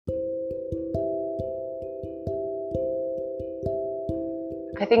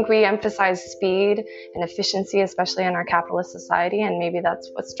I think we emphasize speed and efficiency, especially in our capitalist society, and maybe that's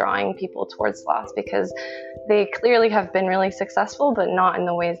what's drawing people towards sloths because they clearly have been really successful, but not in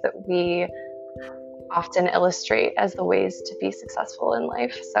the ways that we often illustrate as the ways to be successful in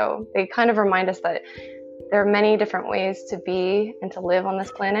life. So they kind of remind us that there are many different ways to be and to live on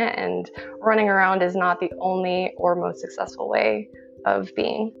this planet, and running around is not the only or most successful way of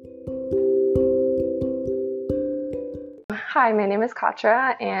being. Hi, my name is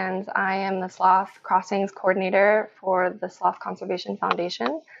Katra, and I am the Sloth Crossings Coordinator for the Sloth Conservation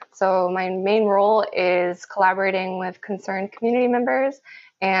Foundation. So my main role is collaborating with concerned community members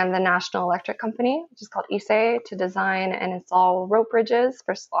and the National Electric Company, which is called ISE, to design and install rope bridges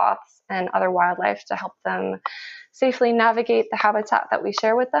for sloths and other wildlife to help them safely navigate the habitat that we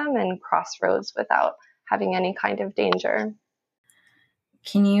share with them and cross roads without having any kind of danger.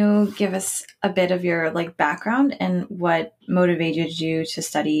 Can you give us a bit of your background and what motivated you to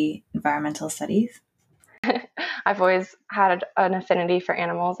study environmental studies? I've always had an affinity for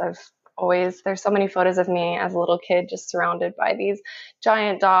animals. There's so many photos of me as a little kid just surrounded by these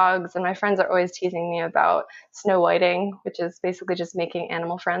giant dogs, and my friends are always teasing me about snow whiting, which is basically just making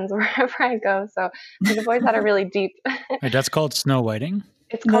animal friends wherever I go. So I've always had a really deep... Wait, that's called snow whiting?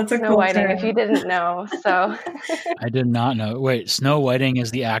 It's called snow whiting, if you didn't know. So I did not know. Wait, snow whiting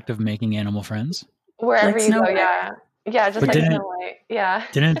is the act of making animal friends? Wherever you go, yeah. Yeah, just like Snow White. Yeah.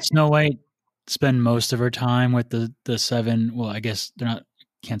 Didn't Snow White spend most of her time with the seven? Well, I guess they're not.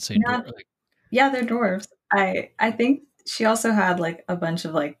 Can't say dwarves. Yeah, they're dwarves. I think she also had a bunch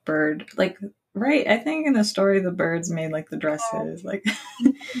of bird right. I think in the story the birds made the dresses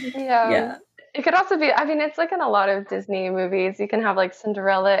Yeah. It could also be, it's in a lot of Disney movies. You can have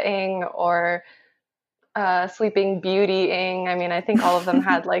Cinderella-ing or Sleeping Beauty-ing. I think all of them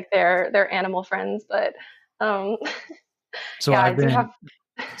had their animal friends, but so yeah,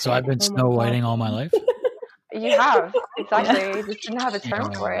 I've been snow whiting all my life. You have, exactly. You just didn't have a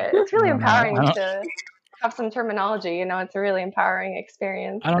term for it. It's really empowering to have some terminology. It's a really empowering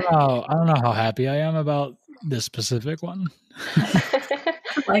experience. I don't know how happy I am about this specific one.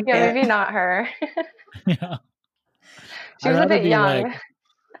 Maybe not her. Yeah. She was a bit young.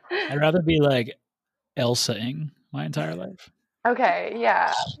 I'd rather be Elsa-ing my entire life. Okay,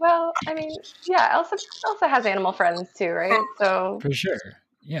 yeah. Well, Elsa has animal friends too, right? So for sure.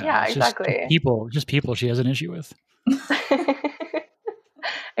 Yeah, exactly. Just people she has an issue with.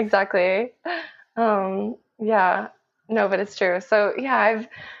 Exactly. Yeah. No, but it's true. So yeah,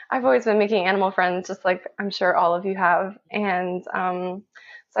 I've always been making animal friends, just like I'm sure all of you have. And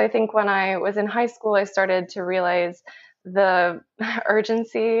so I think when I was in high school, I started to realize the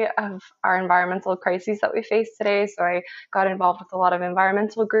urgency of our environmental crises that we face today. So I got involved with a lot of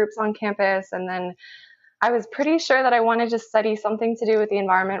environmental groups on campus, and then I was pretty sure that I wanted to study something to do with the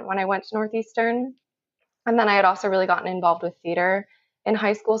environment when I went to Northeastern. And then I had also really gotten involved with theater in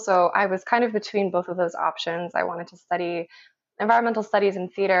high school. So I was kind of between both of those options. I wanted to study environmental studies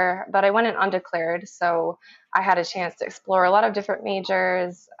and theater, but I went in undeclared. So I had a chance to explore a lot of different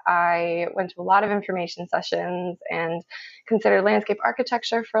majors. I went to a lot of information sessions and considered landscape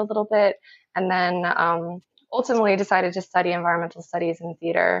architecture for a little bit. And then ultimately decided to study environmental studies and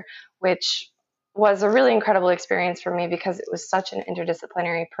theater, which was a really incredible experience for me because it was such an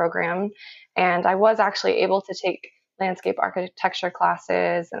interdisciplinary program. And I was actually able to take landscape architecture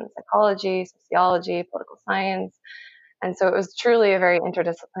classes and psychology, sociology, political science. And so it was truly a very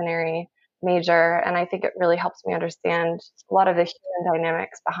interdisciplinary major. And I think it really helps me understand a lot of the human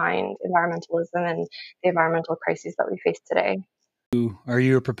dynamics behind environmentalism and the environmental crises that we face today. Are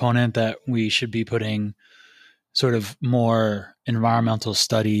you a proponent that we should be putting sort of more environmental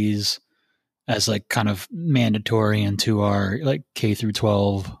studies as kind of mandatory into our K through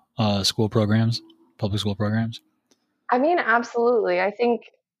 12 school programs, public school programs? Absolutely. I think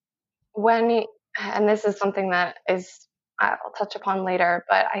and this is something that I'll touch upon later,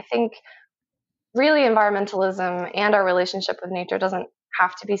 but I think really environmentalism and our relationship with nature doesn't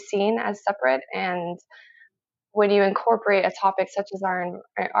have to be seen as separate. And when you incorporate a topic such as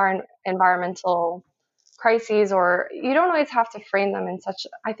our environmental crises, or you don't always have to frame them in such,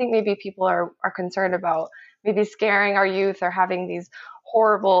 I think maybe people are concerned about maybe scaring our youth or having these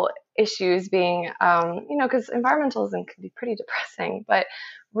horrible issues being, because environmentalism can be pretty depressing. But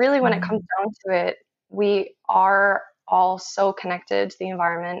really, when it comes down to it, we are all so connected to the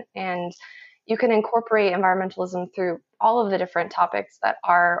environment, and you can incorporate environmentalism through all of the different topics that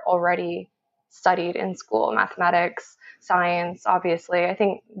are already studied in school: mathematics, science. Obviously, I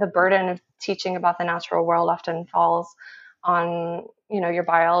think the burden of teaching about the natural world often falls on your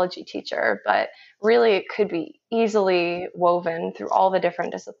biology teacher, but really it could be easily woven through all the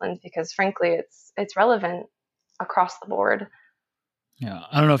different disciplines because frankly it's relevant across the board. Yeah,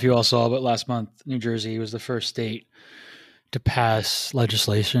 I don't know if you all saw, but last month New Jersey was the first state to pass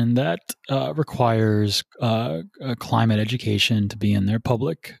legislation that requires climate education to be in their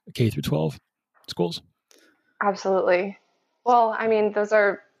public K through 12 schools. Absolutely. Well, I mean, those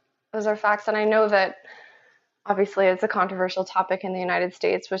are facts, and I know that obviously it's a controversial topic in the United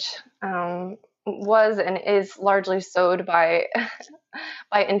States, which was and is largely sowed by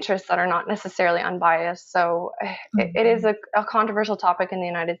by interests that are not necessarily unbiased. So it is a controversial topic in the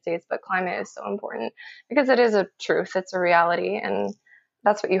United States, but climate is so important because it is a truth, it's a reality, and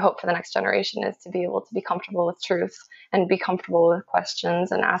that's what you hope for the next generation is to be able to be comfortable with truth and be comfortable with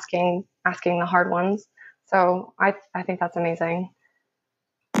questions and asking the hard ones. So I think that's amazing.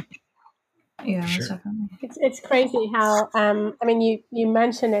 Yeah, Sure. definitely. It's crazy how I mean you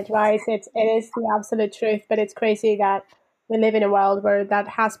mentioned it, right? It is the absolute truth, but it's crazy that we live in a world where that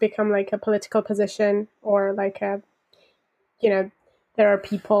has become like a political position, or like a, you know, there are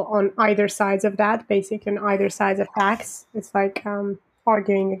people on either sides of that, basically on either sides of facts. It's like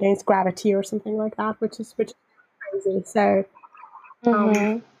arguing against gravity or something like that, which is crazy. So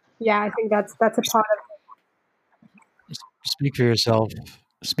yeah, I think that's a part of. Speak for yourself.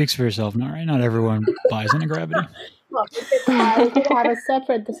 Speaks for yourself, not right. Not everyone buys into gravity. Well, we could have a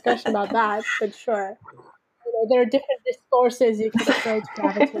separate discussion about that, but sure. You know, there are different discourses you can approach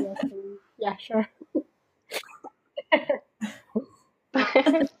gravity with. And, yeah, sure.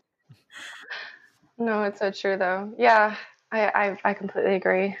 No, it's so true though. Yeah, I completely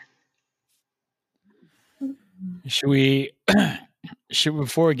agree. Should we?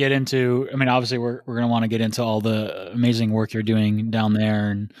 Before we get into, I mean, obviously we're going to want to get into all the amazing work you're doing down there,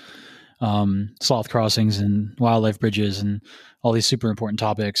 and sloth crossings and wildlife bridges and all these super important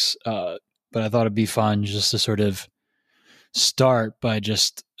topics. But I thought it'd be fun just to sort of start by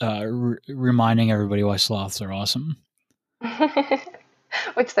just reminding everybody why sloths are awesome.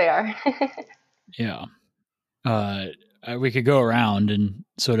 Which they are. Yeah. We could go around and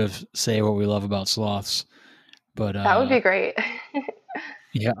sort of say what we love about sloths, but that would be great.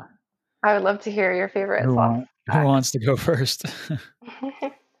 Yeah. I would love to hear your favorite sloth. Who wants to go first?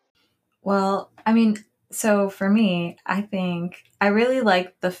 Well, I mean, so for me, I think I really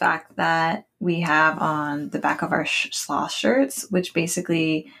like the fact that we have on the back of our sloth shirts, which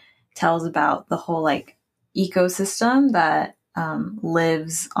basically tells about the whole like ecosystem that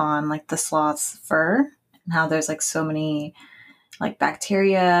lives on like the sloth's fur, and how there's like so many like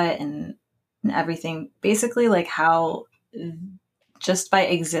bacteria and everything. Basically, like how just by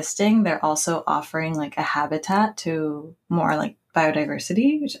existing, they're also offering like a habitat to more like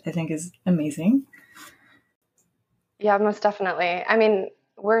biodiversity, which I think is amazing. Yeah, most definitely. I mean,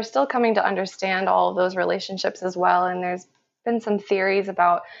 we're still coming to understand all of those relationships as well. And there's been some theories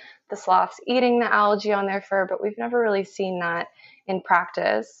about the sloths eating the algae on their fur, but we've never really seen that in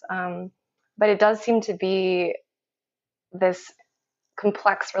practice. But it does seem to be this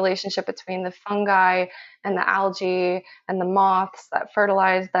complex relationship between the fungi and the algae and the moths that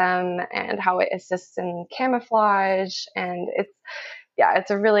fertilize them, and how it assists in camouflage. And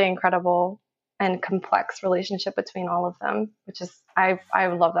it's a really incredible and complex relationship between all of them, which is, I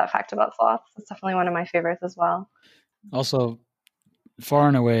love that fact about sloths. It's definitely one of my favorites as well. Also, far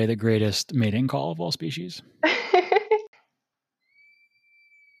and away the greatest mating call of all species.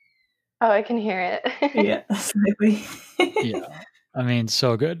 Oh, I can hear it. Yeah, slightly. Yeah. I mean,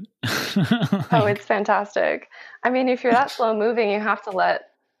 so good. Oh, it's fantastic. I mean, if you're that slow moving, you have to let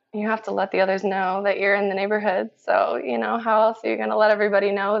the others know that you're in the neighborhood. So, you know, how else are you going to let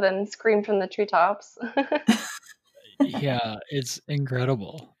everybody know than scream from the treetops? Yeah, it's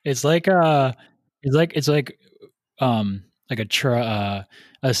incredible. It's like a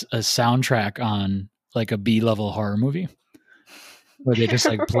soundtrack on like a B-level horror movie where they just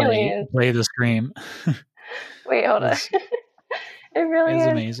like Really play the scream. Wait, hold on. It really is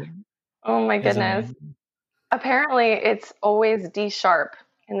amazing. Oh my goodness. Apparently it's always D sharp,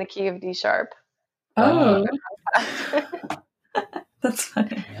 in the key of D sharp. Oh. That's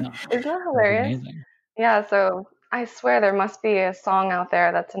funny. Yeah. Isn't that hilarious? Yeah, so I swear there must be a song out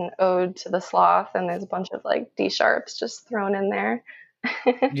there that's an ode to the sloth, and there's a bunch of like D sharps just thrown in there.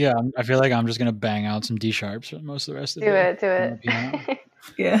 Yeah, I feel like I'm just gonna bang out some D sharps for most of the rest of the day. Do it.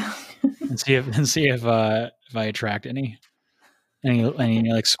 Yeah. and see if I attract any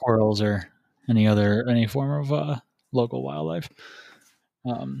like squirrels or any form of local wildlife.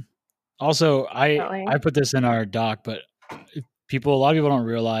 Also, I put this in our doc, but a lot of people don't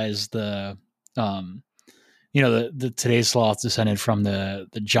realize the today's sloth descended from the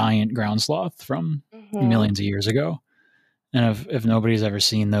giant ground sloth from millions of years ago. And if nobody's ever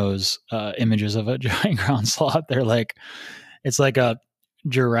seen those images of a giant ground sloth, they're like, it's like a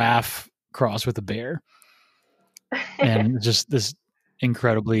giraffe crossed with a bear, and just this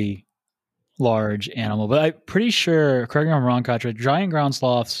incredibly large animal. But I'm pretty sure, correct me if I'm wrong, Katra, giant ground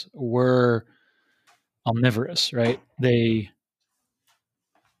sloths were omnivorous, right? They,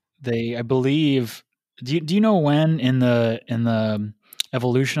 I believe. Do you know when in the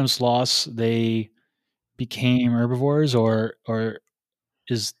evolution of sloths they became herbivores, or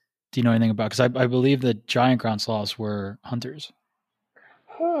is do you know anything about? Because I believe that giant ground sloths were hunters.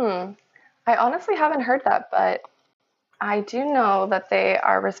 I honestly haven't heard that, but I do know that they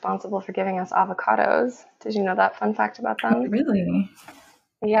are responsible for giving us avocados. Did you know that fun fact about them? Really?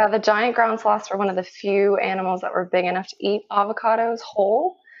 Yeah, the giant ground sloths were one of the few animals that were big enough to eat avocados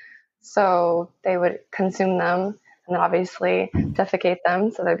whole. So they would consume them and then obviously defecate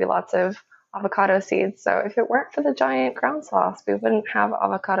them. So there'd be lots of avocado seeds. So if it weren't for the giant ground sloths, we wouldn't have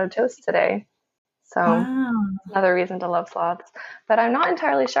avocado toast today. So Wow. another reason to love sloths. But I'm not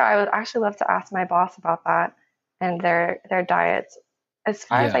entirely sure. I would actually love to ask my boss about that and their diets. As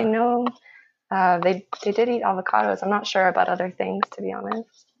far as I know, they did eat avocados. I'm not sure about other things, to be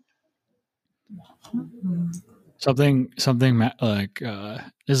honest. Something like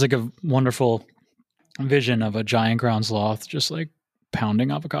is like a wonderful vision of a giant ground sloth just like pounding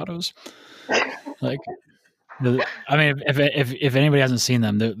avocados. Like, I mean, if anybody hasn't seen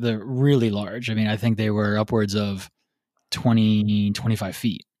them, they're really large. I mean, I think they were upwards of 25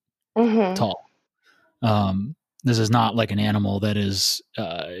 feet tall. This is not like an animal that is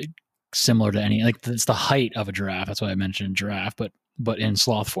similar to any, like, it's the height of a giraffe. That's why I mentioned giraffe, but in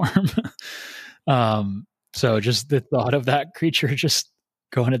sloth form. So just the thought of that creature just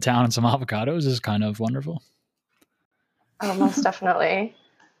going to town on some avocados is kind of wonderful. Oh, most definitely.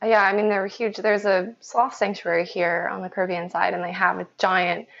 Yeah, I mean, they're huge. There's a sloth sanctuary here on the Caribbean side, and they have a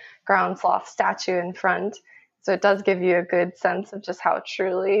giant ground sloth statue in front. So it does give you a good sense of just how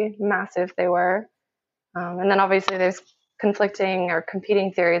truly massive they were. And then obviously there's conflicting or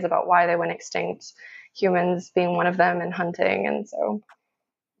competing theories about why they went extinct, humans being one of them and hunting. And so,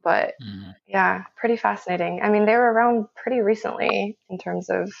 but yeah, pretty fascinating. I mean, they were around pretty recently in terms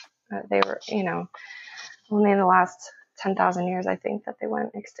of they were, only in the last 10,000 years, I think, that they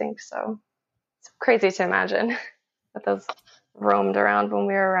went extinct. So it's crazy to imagine that those roamed around when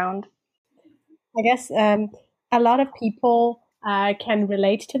we were around. I guess a lot of people can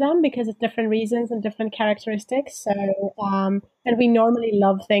relate to them because of different reasons and different characteristics. So, and we normally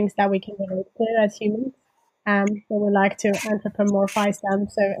love things that we can relate to as humans. So we like to anthropomorphize them.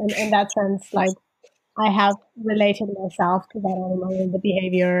 So in that sense, like, I have related myself to that animal and the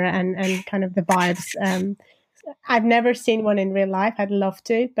behavior and kind of the vibes. I've never seen one in real life. I'd love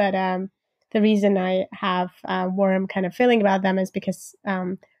to, but the reason I have a warm kind of feeling about them is because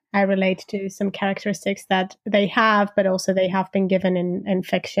I relate to some characteristics that they have, but also they have been given in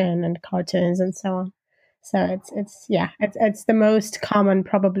fiction and cartoons and so on. So it's the most common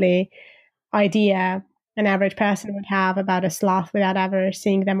probably idea an average person would have about a sloth without ever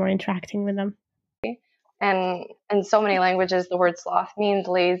seeing them or interacting with them. And in so many languages, the word sloth means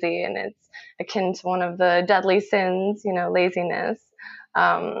lazy, and it's akin to one of the deadly sins, laziness.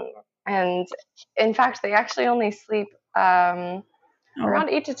 And in fact, they actually only sleep around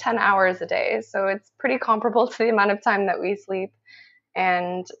 8 to 10 hours a day. So it's pretty comparable to the amount of time that we sleep.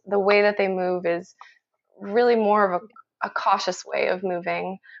 And the way that they move is really more of a cautious way of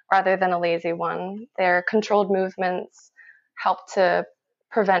moving rather than a lazy one. Their controlled movements help to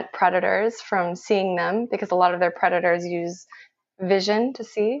prevent predators from seeing them because a lot of their predators use vision to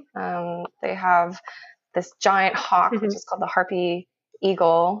see. They have this giant hawk, which is called the harpy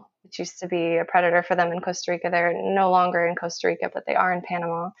eagle, which used to be a predator for them in Costa Rica. They're no longer in Costa Rica, but they are in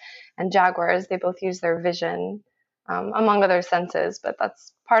Panama. And jaguars, they both use their vision, among other senses, but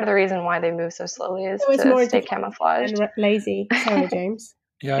that's part of the reason why they move so slowly is to stay camouflaged. And lazy. Sorry, James.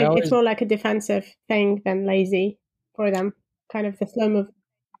 Yeah, it's more like a defensive thing than lazy for them, kind of the slow move.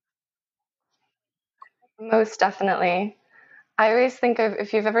 Most definitely. I always think of,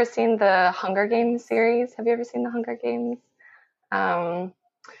 if you've ever seen the Hunger Games series, have you ever seen the Hunger Games?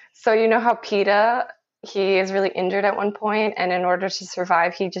 So you know how PETA, he is really injured at one point, and in order to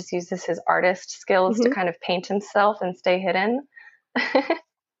survive, he just uses his artist skills to kind of paint himself and stay hidden.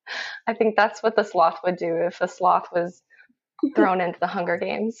 I think that's what the sloth would do if a sloth was thrown into the Hunger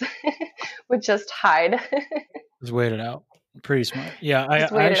Games. Would just hide. Just wait it out. Pretty smart. Yeah,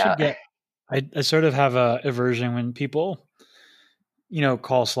 I sort of have a aversion when people,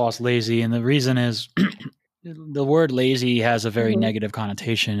 call sloths lazy, and the reason is the word lazy has a very negative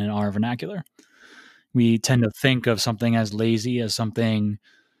connotation in our vernacular. we tend to think of something as lazy as something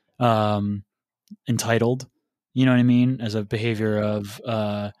entitled, you know what I mean, as a behavior of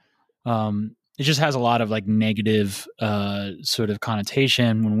it just has a lot of like negative sort of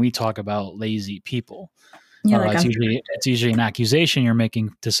connotation when we talk about lazy people. Yeah, it's usually an accusation you're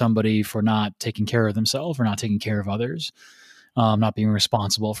making to somebody for not taking care of themselves or not taking care of others, not being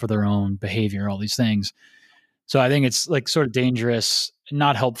responsible for their own behavior, all these things. So I think it's like sort of dangerous,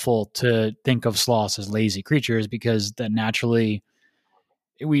 not helpful to think of sloths as lazy creatures, because that naturally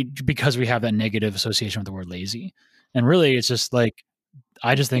because we have that negative association with the word lazy. And really it's just like,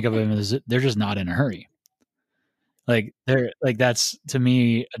 I just think of them as they're just not in a hurry. Like that's to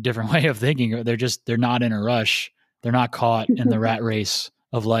me a different way of thinking. They're not in a rush. They're not caught in the rat race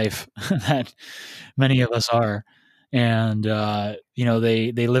of life that many of us are. And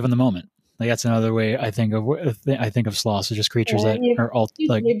they live in the moment. Like that's another way I think of sloths as just creatures that are all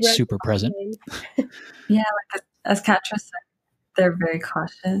like super present. Yeah, like as Katra said, they're very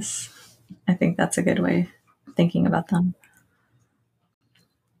cautious. I think that's a good way of thinking about them.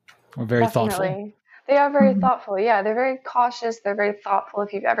 We're very Definitely. thoughtful. They are very thoughtful. Yeah, they're very cautious. They're very thoughtful.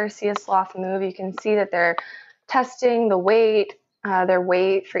 If you've ever see a sloth move, you can see that they're testing the weight, their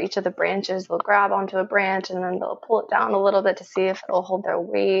weight for each of the branches. They'll grab onto a branch and then they'll pull it down a little bit to see if it'll hold their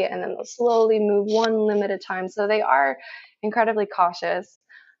weight, and then they'll slowly move one limb at a time. So they are incredibly cautious.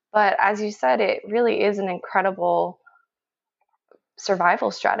 But as you said, it really is an incredible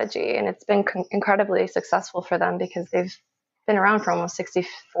survival strategy, and it's been incredibly successful for them because they've been around for almost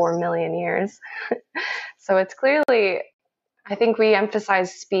 64 million years. So it's clearly, I think we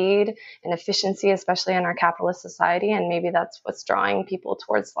emphasize speed and efficiency, especially in our capitalist society, and maybe that's what's drawing people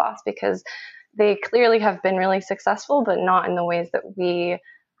towards sloths, because they clearly have been really successful, but not in the ways that we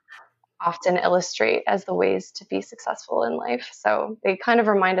often illustrate as the ways to be successful in life. So they kind of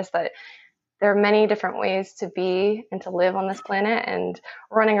remind us that there are many different ways to be and to live on this planet, and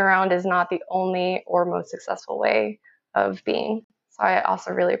running around is not the only or most successful way of being. So I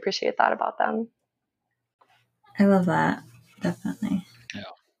also really appreciate that about them. I love that. Definitely. Yeah.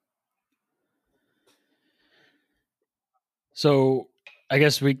 So I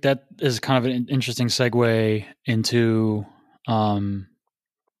guess that is kind of an interesting segue into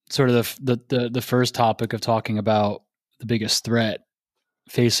sort of the first topic of talking about the biggest threat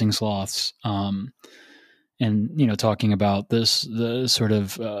facing sloths, and talking about the sort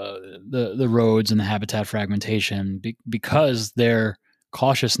of the roads and the habitat fragmentation, because their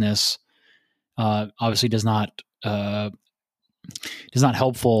cautiousness obviously is not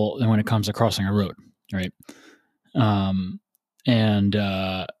helpful when it comes to crossing a road, right? And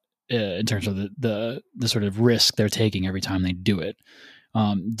in terms of the sort of risk they're taking every time they do it.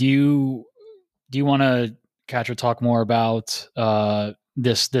 Do you want to, Katra, talk more about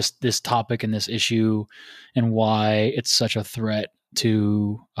this topic and this issue and why it's such a threat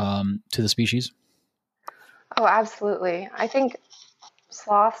to the species? Oh, absolutely. I think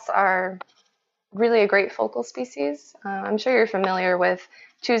sloths are really a great focal species. I'm sure you're familiar with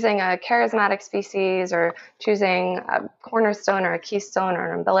choosing a charismatic species or choosing a cornerstone or a keystone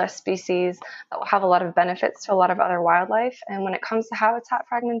or an umbrella species that will have a lot of benefits to a lot of other wildlife. And when it comes to habitat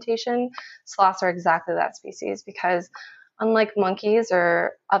fragmentation, sloths are exactly that species, because unlike monkeys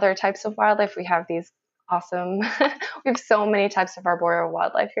or other types of wildlife, we have these awesome, we have so many types of arboreal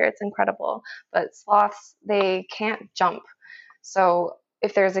wildlife here. It's incredible. But sloths, they can't jump. So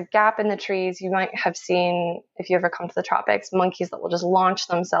if there's a gap in the trees, you might have seen, if you ever come to the tropics, monkeys that will just launch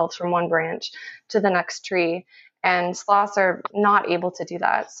themselves from one branch to the next tree. And sloths are not able to do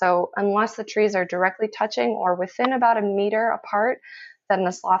that. So unless the trees are directly touching or within about a meter apart, then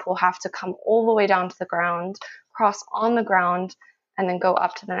the sloth will have to come all the way down to the ground, cross on the ground, and then go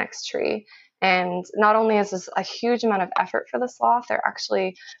up to the next tree. And not only is this a huge amount of effort for the sloth, they're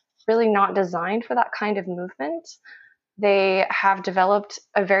actually really not designed for that kind of movement. They have developed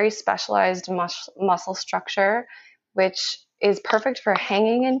a very specialized muscle structure, which is perfect for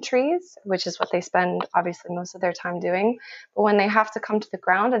hanging in trees, which is what they spend obviously most of their time doing. But when they have to come to the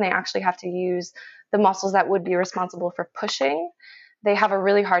ground and they actually have to use the muscles that would be responsible for pushing, they have a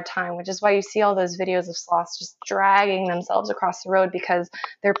really hard time, which is why you see all those videos of sloths just dragging themselves across the road, because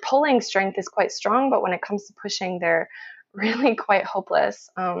their pulling strength is quite strong, but when it comes to pushing, they're really quite hopeless.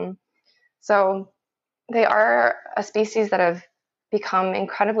 So they are a species that have become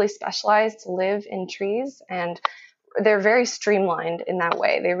incredibly specialized to live in trees, and they're very streamlined in that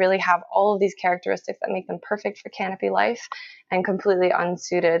way. They really have all of these characteristics that make them perfect for canopy life and completely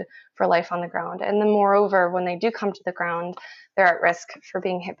unsuited for life on the ground. And then moreover, when they do come to the ground, they're at risk for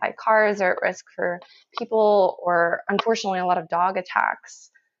being hit by cars, they're at risk for people, or unfortunately a lot of dog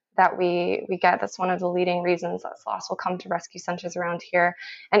attacks. that we get. That's one of the leading reasons that sloths will come to rescue centers around here.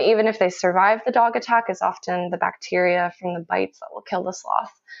 And even if they survive the dog attack, it's often the bacteria from the bites that will kill the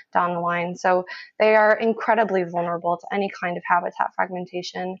sloth down the line. So they are incredibly vulnerable to any kind of habitat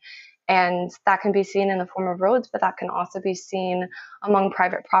fragmentation. And that can be seen in the form of roads, but that can also be seen among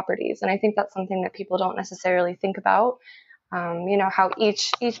private properties. And I think that's something that people don't necessarily think about. How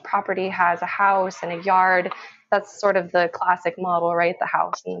each property has a house and a yard. That's sort of the classic model, right? The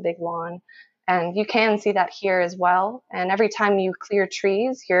house and the big lawn. And you can see that here as well. And every time you clear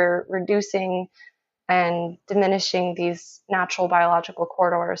trees, you're reducing and diminishing these natural biological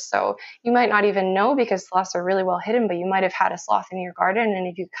corridors. So you might not even know because sloths are really well hidden, but you might have had a sloth in your garden. And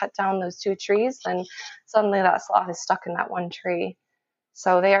if you cut down those 2 trees, then suddenly that sloth is stuck in that one tree.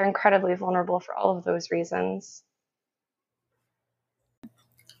 So they are incredibly vulnerable for all of those reasons.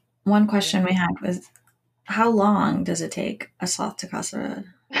 One question we had was, how long does it take a sloth to cross the road?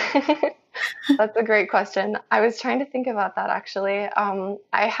 That's a great question. I was trying to think about that actually. I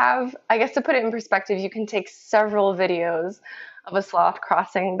guess to put it in perspective, you can take several videos of a sloth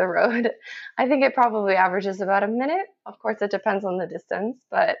crossing the road. I think it probably averages about a minute. Of course, it depends on the distance,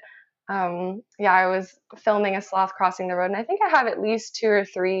 but I was filming a sloth crossing the road, and I think I have at least 2 or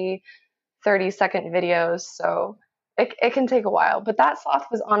 3 30-second videos. So it can take a while, but that sloth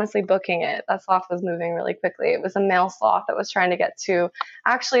was honestly booking it. That sloth was moving really quickly. It was a male sloth that was trying to get to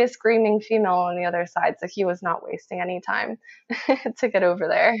actually a screaming female on the other side, so he was not wasting any time to get over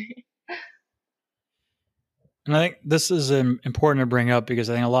there. And I think this is important to bring up because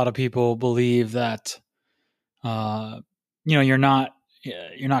I think a lot of people believe that, you're not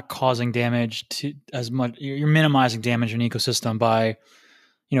causing damage to as much. You're minimizing damage in an ecosystem by,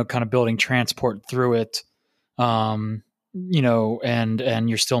 kind of building transport through it. And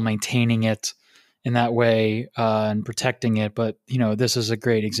you're still maintaining it in that way and protecting it. But, this is a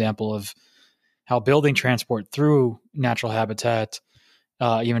great example of how building transport through natural habitat,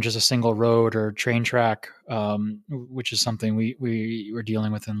 even just a single road or train track, which is something we were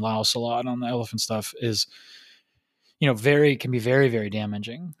dealing with in Laos a lot on the elephant stuff, is, can be very, very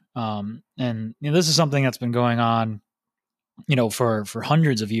damaging. And this is something that's been going on, for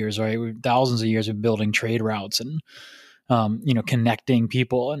hundreds of years, right? Thousands of years of building trade routes and, connecting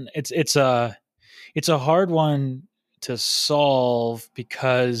people. And it's a hard one to solve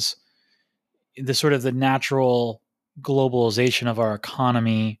because the natural globalization of our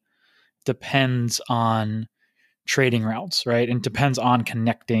economy depends on trading routes, right? And depends on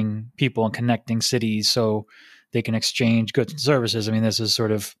connecting people and connecting cities so they can exchange goods and services. I mean, this is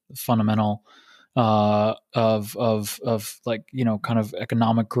sort of fundamental of like, kind of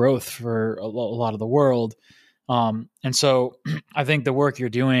economic growth for a lot of the world. And so I think the work you're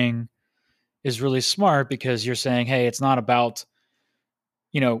doing is really smart because you're saying, hey, it's not about,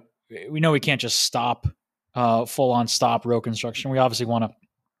 we know we can't just stop, full on stop road construction. We obviously want to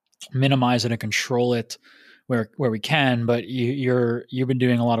minimize it and control it where we can, but you've been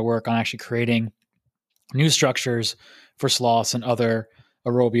doing a lot of work on actually creating new structures for sloths and other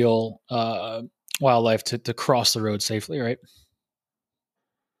aerobial wildlife to cross the road safely, right?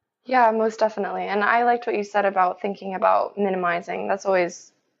 Yeah, most definitely. And I liked what you said about thinking about minimizing. That's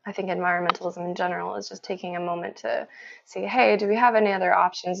always, I think, environmentalism in general is just taking a moment to see, hey, do we have any other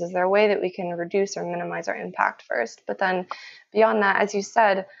options? Is there a way that we can reduce or minimize our impact first? But then beyond that, as you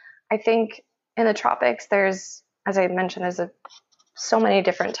said, I think in the tropics, there's, as I mentioned, so many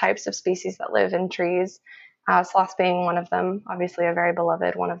different types of species that live in trees, sloths being one of them, obviously a very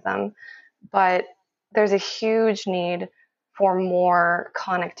beloved one of them. But there's a huge need for more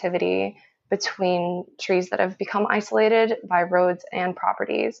connectivity between trees that have become isolated by roads and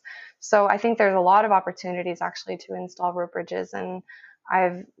properties. So I think there's a lot of opportunities actually to install rope bridges, and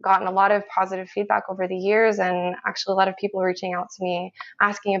I've gotten a lot of positive feedback over the years, and actually a lot of people reaching out to me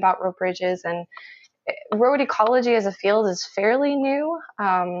asking about rope bridges. And road ecology as a field is fairly new.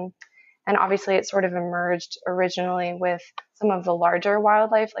 And obviously it sort of emerged originally with some of the larger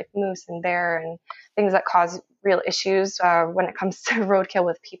wildlife like moose and bear and things that cause real issues when it comes to roadkill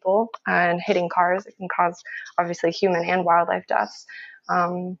with people and hitting cars. It can cause obviously human and wildlife deaths.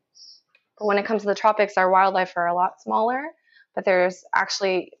 But when it comes to the tropics, our wildlife are a lot smaller, but there's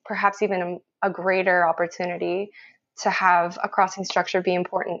actually perhaps even a greater opportunity to have a crossing structure be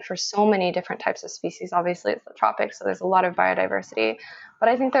important for so many different types of species. Obviously, it's the tropics, so there's a lot of biodiversity, but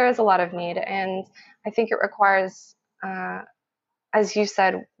I think there is a lot of need, and I think it requires, as you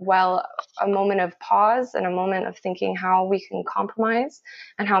said, well, a moment of pause and a moment of thinking how we can compromise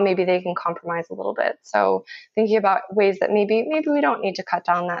and how maybe they can compromise a little bit. So thinking about ways that maybe we don't need to cut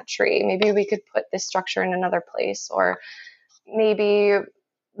down that tree. Maybe we could put this structure in another place, or maybe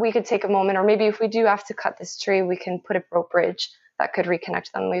we could take a moment, or maybe if we do have to cut this tree, we can put a rope bridge that could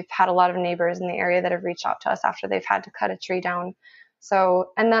reconnect them. We've had a lot of neighbors in the area that have reached out to us after they've had to cut a tree down. So,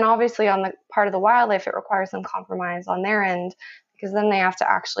 and then obviously on the part of the wildlife, it requires some compromise on their end, because then they have to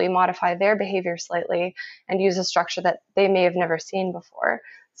actually modify their behavior slightly and use a structure that they may have never seen before.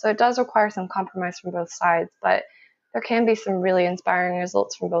 So it does require some compromise from both sides, but there can be some really inspiring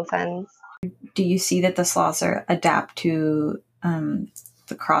results from both ends. Do you see that the sloths adapt to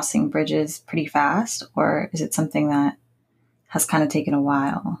the crossing bridges pretty fast, or is it something that has kind of taken a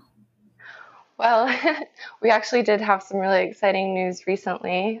while? Well, we actually did have some really exciting news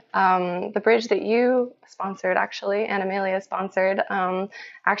recently. The bridge that you sponsored, actually, and Amelia sponsored,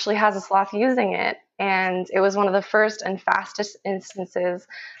 actually has a sloth using it. And it was one of the first and fastest instances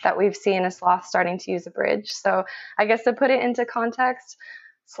that we've seen a sloth starting to use a bridge. So I guess to put it into context,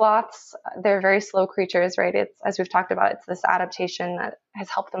 sloths, they're very slow creatures, right? It's, as we've talked about, it's this adaptation that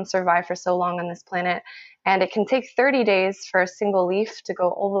has helped them survive for so long on this planet. And it can take 30 days for a single leaf to go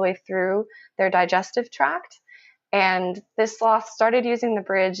all the way through their digestive tract. And this sloth started using the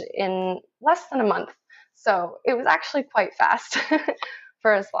bridge in less than a month. So it was actually quite fast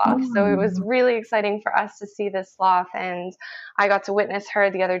for a sloth. So it was really exciting for us to see this sloth. And I got to witness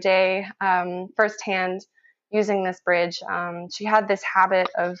her the other day firsthand using this bridge. She had this habit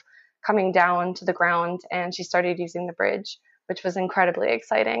of coming down to the ground, and she started using the bridge, which was incredibly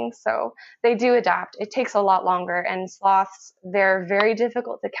exciting. So they do adapt. It takes a lot longer, and sloths, they're very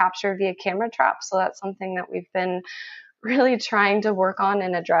difficult to capture via camera traps. So that's something that we've been really trying to work on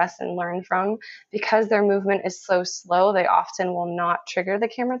and address and learn from. Because their movement is so slow, they often will not trigger the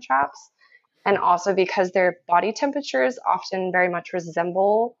camera traps. And also because their body temperatures often very much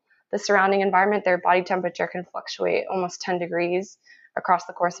resemble the surrounding environment, their body temperature can fluctuate almost 10 degrees across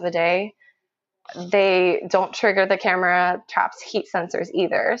the course of a day. They don't trigger the camera traps heat sensors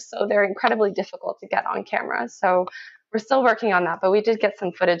either. So they're incredibly difficult to get on camera. So we're still working on that, but we did get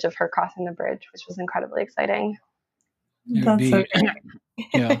some footage of her crossing the bridge, which was incredibly exciting. That's so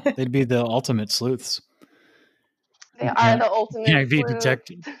yeah, they'd be the ultimate sleuths. They are the ultimate Can't be sleuth.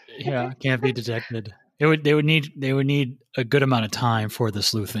 detected. Yeah, can't be detected. They would need a good amount of time for the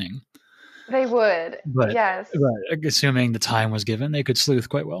sleuthing. They would, But, yes. But assuming the time was given, they could sleuth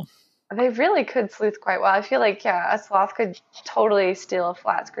quite well. They really could sleuth quite well. I feel like, yeah, a sloth could totally steal a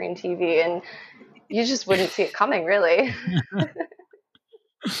flat screen TV, and you just wouldn't see it coming, really.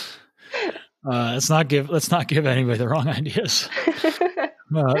 Let's not give anybody the wrong ideas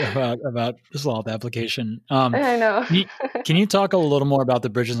about sloth application. I know. Can you talk a little more about the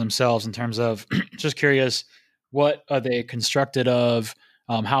bridges themselves in terms of, just curious, what are they constructed of?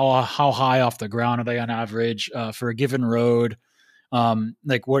 How high off the ground are they on average for a given road?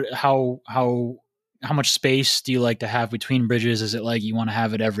 Like how much space do you like to have between bridges? Is it like you want to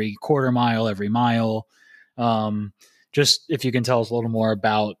have it every quarter mile, every mile? Just if you can tell us a little more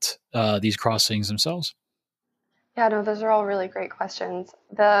about these crossings themselves. Yeah, no, those are all really great questions.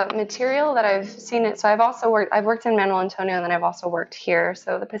 The material that I've seen it, so I've worked in Manuel Antonio, and then I've also worked here,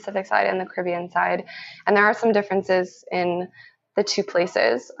 so the Pacific side and the Caribbean side. And there are some differences in the two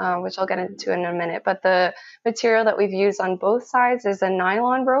places, which I'll get into in a minute. But the material that we've used on both sides is a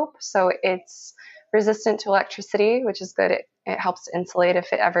nylon rope. So it's resistant to electricity, which is good. It helps to insulate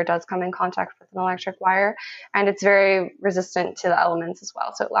if it ever does come in contact with an electric wire. And it's very resistant to the elements as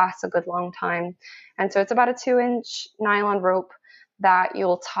well. So it lasts a good long time. And so it's about a 2-inch nylon rope that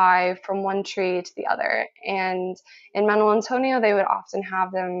you'll tie from one tree to the other. And in Manuel Antonio, they would often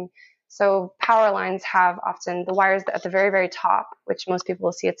have them. So power lines have often the wires at the very, very top, which most people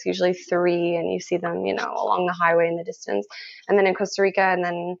will see. It's usually 3, and you see them, along the highway in the distance. And then in Costa Rica, and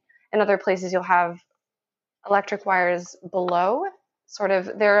then in other places, you'll have electric wires below. Sort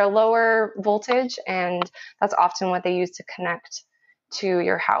of, they're a lower voltage, and that's often what they use to connect to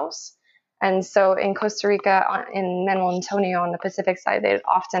your house. And so in Costa Rica, in Manuel Antonio on the Pacific side, they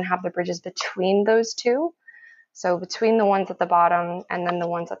often have the bridges between those two. So between the ones at the bottom and then the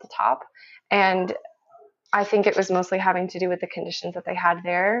ones at the top. And I think it was mostly having to do with the conditions that they had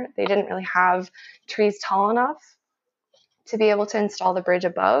there. They didn't really have trees tall enough to be able to install the bridge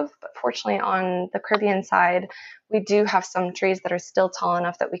above. But fortunately, on the Caribbean side, we do have some trees that are still tall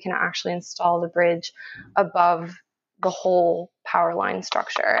enough that we can actually install the bridge above the whole power line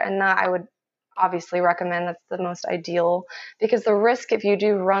structure. And that I would obviously recommend. That's the most ideal, because the risk if you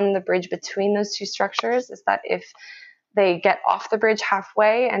do run the bridge between those two structures is that if they get off the bridge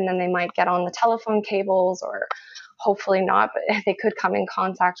halfway, and then they might get on the telephone cables, or hopefully not, but they could come in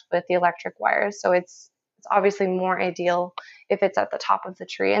contact with the electric wires. So it's obviously more ideal if it's at the top of the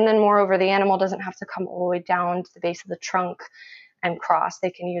tree. And then moreover, the animal doesn't have to come all the way down to the base of the trunk and cross.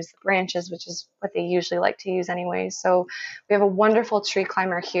 They can use the branches, which is what they usually like to use anyway. So we have a wonderful tree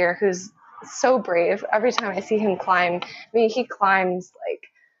climber here who's so brave. Every time I see him climb, I mean, he climbs like,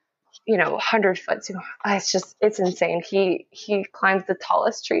 100 foot. It's insane. He climbs the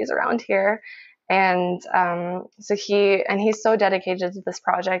tallest trees around here. And he's so dedicated to this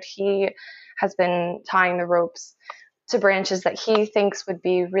project. He has been tying the ropes to branches that he thinks would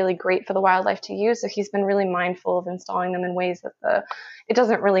be really great for the wildlife to use. So he's been really mindful of installing them in ways that it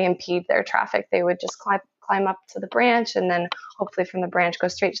doesn't really impede their traffic. They would just climb up to the branch, and then hopefully from the branch go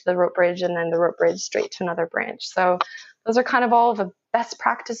straight to the rope bridge, and then the rope bridge straight to another branch. So those are kind of all the best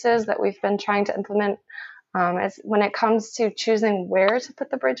practices that we've been trying to implement. As when it comes to choosing where to put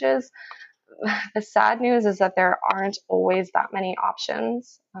the bridges, the sad news is that there aren't always that many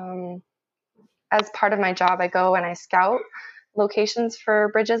options. As part of my job, I go and I scout locations for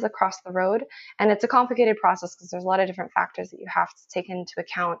bridges across the road. And it's a complicated process because there's a lot of different factors that you have to take into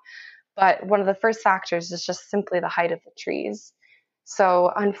account. But one of the first factors is just simply the height of the trees. So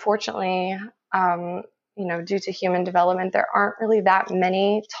unfortunately, due to human development, there aren't really that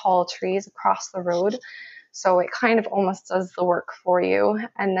many tall trees across the road. So it kind of almost does the work for you.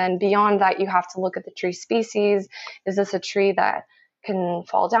 And then beyond that, you have to look at the tree species. Is this a tree that can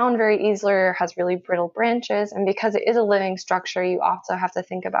fall down very easily or has really brittle branches? And because it is a living structure, you also have to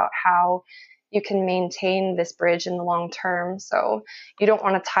think about how you can maintain this bridge in the long term. So you don't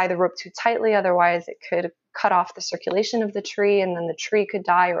want to tie the rope too tightly, otherwise it could cut off the circulation of the tree, and then the tree could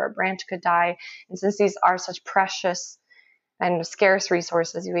die or a branch could die. And since these are such precious and scarce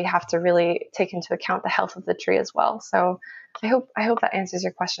resources, we have to really take into account the health of the tree as well. So I hope that answers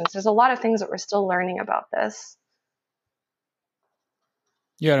your questions. There's a lot of things that we're still learning about this.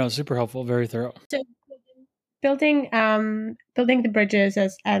 Yeah, no, super helpful, very thorough. So building the bridges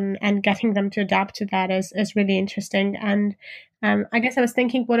and getting them to adapt to that is really interesting. And I guess I was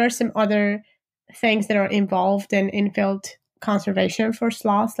thinking, what are some other things that are involved in infield conservation for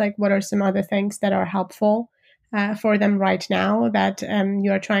sloths? Like, what are some other things that are helpful for them right now that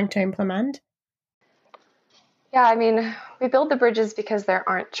you are trying to implement? Yeah, I mean, we build the bridges because there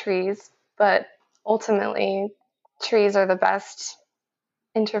aren't trees, but ultimately trees are the best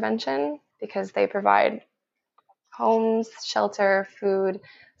intervention because they provide homes, shelter, food.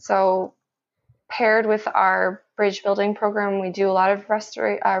 So paired with our bridge building program, we do a lot of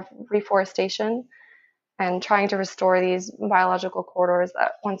reforestation and trying to restore these biological corridors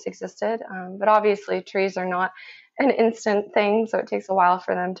that once existed. But obviously trees are not an instant thing, so it takes a while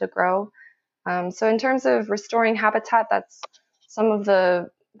for them to grow. So in terms of restoring habitat, that's some of the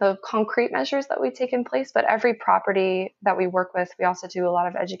concrete measures that we take in place. But every property that we work with, we also do a lot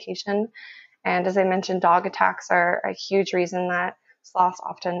of education. And as I mentioned, dog attacks are a huge reason that sloths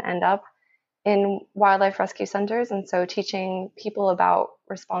often end up in wildlife rescue centers. And so teaching people about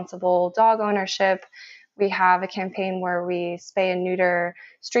responsible dog ownership. We have a campaign where we spay and neuter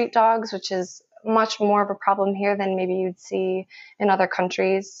street dogs, which is much more of a problem here than maybe you'd see in other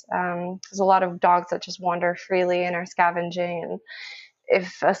countries. There's a lot of dogs that just wander freely and are scavenging. And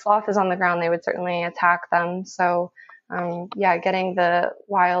if a sloth is on the ground, they would certainly attack them. So getting the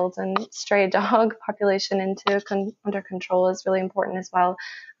wild and stray dog population under control is really important as well.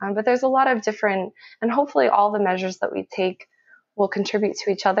 But there's a lot of different, and hopefully all the measures that we take will contribute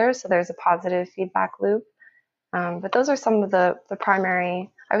to each other. So there's a positive feedback loop. But those are some of the primary.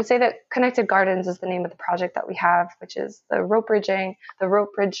 I would say that Connected Gardens is the name of the project that we have, which is the rope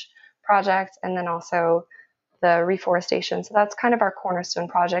bridge project, and then also the reforestation. So that's kind of our cornerstone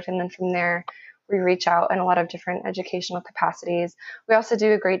project. And then from there, we reach out in a lot of different educational capacities. We also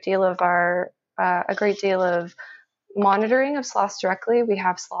do a great deal of monitoring of sloths directly. We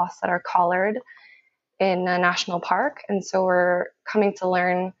have sloths that are collared in a national park, and so we're coming to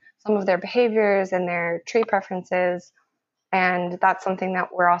learn some of their behaviors and their trait preferences. And that's something that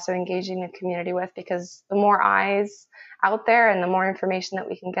we're also engaging the community with, because the more eyes out there and the more information that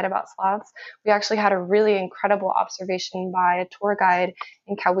we can get about sloths. We actually had a really incredible observation by a tour guide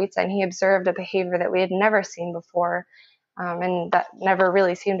in Kawitsa, and he observed a behavior that we had never seen before, and that never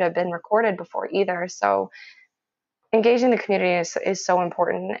really seemed to have been recorded before either. So engaging the community is so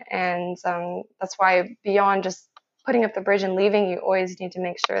important, and that's why beyond just putting up the bridge and leaving, you always need to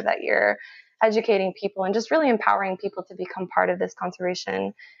make sure that you're educating people and just really empowering people to become part of this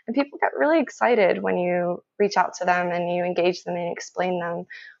conservation. And people get really excited when you reach out to them and you engage them and explain them.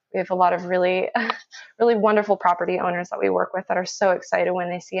 We have a lot of really, really wonderful property owners that we work with that are so excited when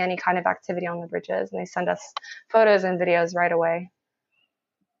they see any kind of activity on the bridges, and they send us photos and videos right away.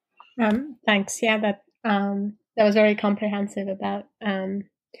 Thanks. Yeah, that was very comprehensive about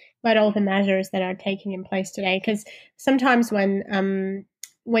about all the measures that are taken in place today. Because sometimes when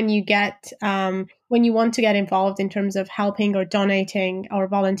you get when you want to get involved in terms of helping or donating or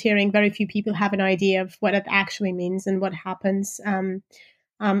volunteering, very few people have an idea of what it actually means and what happens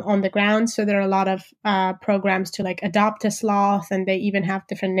on the ground. So there are a lot of programs to like adopt a sloth, and they even have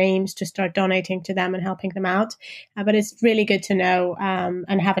different names to start donating to them and helping them out. But it's really good to know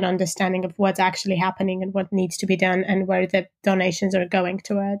and have an understanding of what's actually happening and what needs to be done and where the donations are going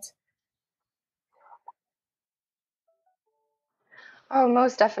towards. Oh,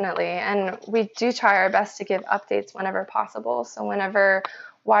 most definitely. And we do try our best to give updates whenever possible. So whenever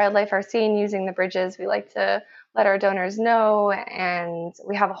wildlife are seen using the bridges, we like to let our donors know. And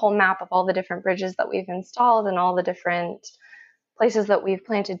we have a whole map of all the different bridges that we've installed and all the different places that we've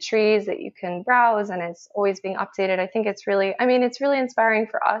planted trees that you can browse, and it's always being updated. I think it's really, I mean, it's really inspiring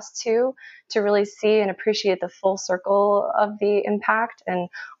for us too, to really see and appreciate the full circle of the impact. And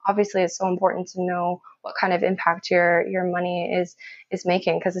obviously it's so important to know what kind of impact your money is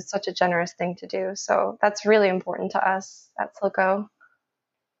making, because it's such a generous thing to do. So that's really important to us at Slico.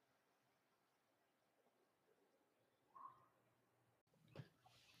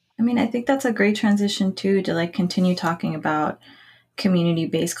 I mean, I think that's a great transition too, to like continue talking about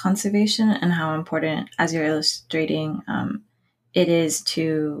community-based conservation and how important, as you're illustrating, it is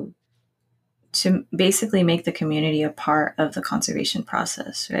to basically make the community a part of the conservation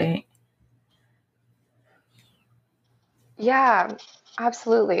process, right? Yeah,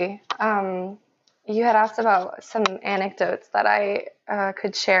 absolutely. You had asked about some anecdotes that I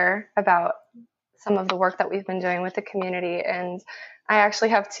could share about some of the work that we've been doing with the community. And I actually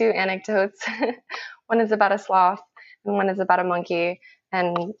have two anecdotes. One is about a sloth and one is about a monkey,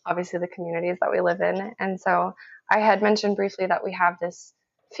 and obviously the communities that we live in. And so I had mentioned briefly that we have this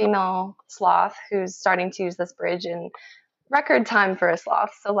female sloth who's starting to use this bridge in record time for a sloth,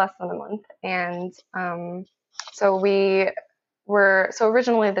 so less than a month. And so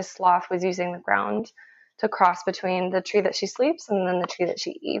originally this sloth was using the ground to cross between the tree that she sleeps and then the tree that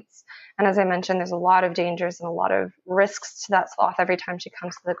she eats. And as I mentioned, there's a lot of dangers and a lot of risks to that sloth every time she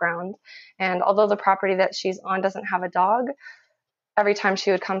comes to the ground. And although the property that she's on doesn't have a dog, every time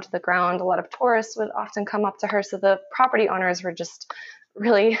she would come to the ground, a lot of tourists would often come up to her. So the property owners were just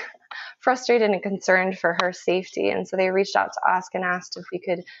really frustrated and concerned for her safety. And so they reached out to us and asked if we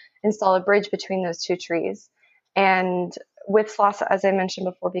could install a bridge between those two trees. And with sloths, as I mentioned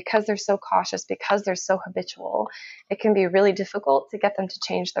before, because they're so cautious, because they're so habitual, it can be really difficult to get them to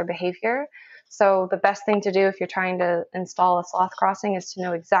change their behavior. So the best thing to do if you're trying to install a sloth crossing is to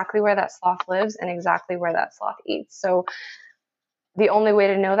know exactly where that sloth lives and exactly where that sloth eats. So the only way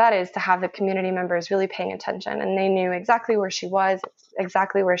to know that is to have the community members really paying attention, and they knew exactly where she was,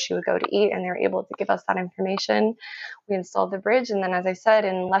 exactly where she would go to eat, and they were able to give us that information. We installed the bridge, and then, as I said,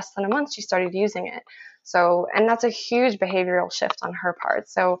 in less than a month, she started using it. So, and that's a huge behavioral shift on her part.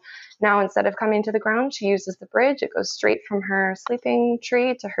 So now instead of coming to the ground, she uses the bridge. It goes straight from her sleeping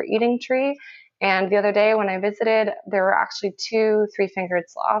tree to her eating tree. And the other day when I visited, there were actually two three-fingered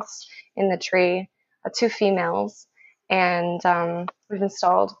sloths in the tree, two females. And we've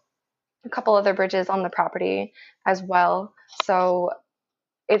installed a couple other bridges on the property as well. So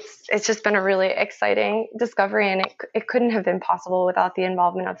it's just been a really exciting discovery, and it couldn't have been possible without the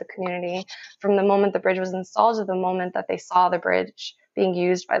involvement of the community. From the moment the bridge was installed to the moment that they saw the bridge being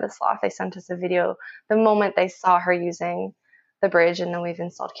used by the sloth, they sent us a video the moment they saw her using the bridge, and then we've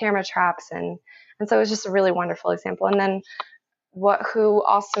installed camera traps, and so it was just a really wonderful example. And then who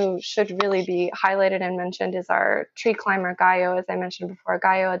also should really be highlighted and mentioned is our tree climber, Gaio, as I mentioned before,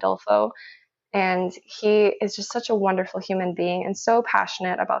 Gaio Adolfo. And he is just such a wonderful human being and so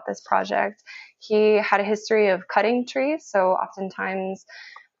passionate about this project. He had a history of cutting trees. So oftentimes,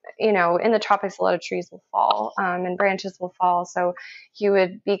 in the tropics, a lot of trees will fall and branches will fall. So he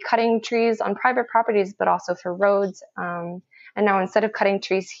would be cutting trees on private properties, but also for roads. And now instead of cutting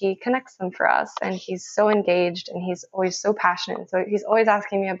trees, he connects them for us. And he's so engaged and he's always so passionate. So he's always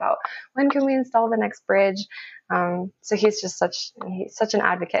asking me about when can we install the next bridge. So he's such an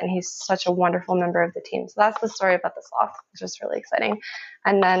advocate, and he's such a wonderful member of the team. So that's the story about the sloth, which is really exciting.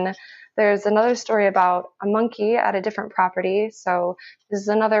 And then there's another story about a monkey at a different property. So this is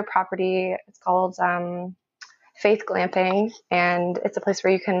another property. It's called Faith Glamping, and it's a place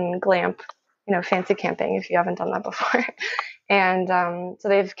where you can glamp, fancy camping if you haven't done that before. And so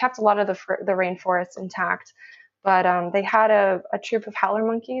they've kept a lot of the rainforest intact, but they had a troop of howler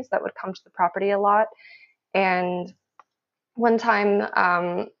monkeys that would come to the property a lot. And one time,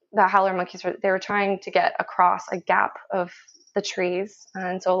 the howler monkeys were trying to get across a gap of the trees,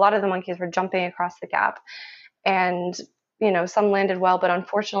 and so a lot of the monkeys were jumping across the gap. And some landed well, but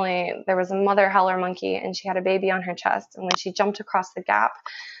unfortunately there was a mother howler monkey and she had a baby on her chest. And when she jumped across the gap,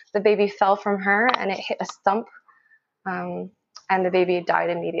 the baby fell from her and it hit a stump. And the baby died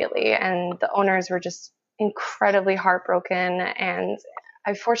immediately. And the owners were just incredibly heartbroken. And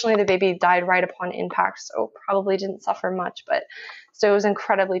unfortunately, the baby died right upon impact, so probably didn't suffer much. But so it was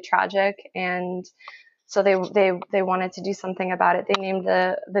incredibly tragic. And so they wanted to do something about it. They named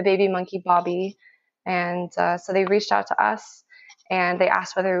the baby monkey Bobby. And so they reached out to us and they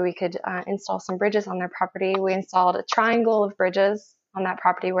asked whether we could install some bridges on their property. We installed a triangle of bridges on that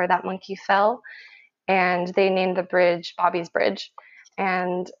property where that monkey fell. And they named the bridge Bobby's Bridge.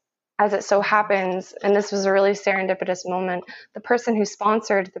 And as it so happens, and this was a really serendipitous moment, the person who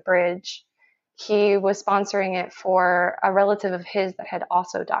sponsored the bridge, he was sponsoring it for a relative of his that had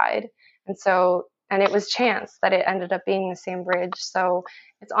also died. And it was chance that it ended up being the same bridge. So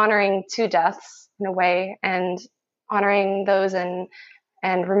it's honoring two deaths in a way, and honoring those and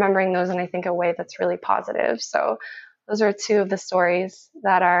remembering those in, I think, a way that's really positive. So those are two of the stories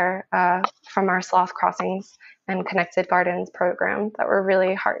that are from our Sloth Crossings and Connected Gardens program that were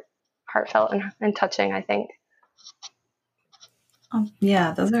really heartfelt and touching, I think. Oh,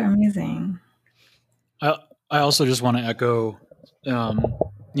 yeah, those are amazing. I also just want to echo,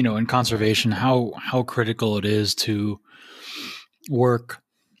 in conservation, how critical it is to work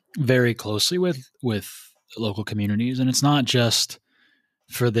very closely with local communities. And it's not just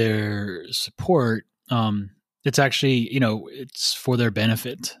for their support. It's actually, it's for their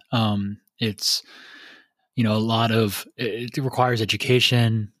benefit. It's, a lot of, it requires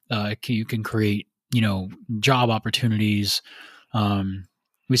education. You can create, job opportunities.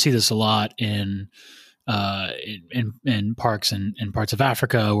 We see this a lot in parks and in parts of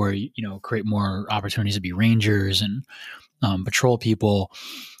Africa where, create more opportunities to be rangers and patrol people.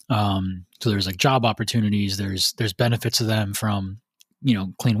 So there's like job opportunities. There's benefits to them from,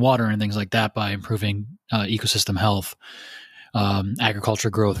 clean water and things like that by improving ecosystem health, agriculture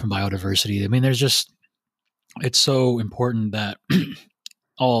growth from biodiversity. I mean, it's so important that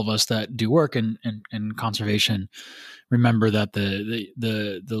all of us that do work in conservation remember that the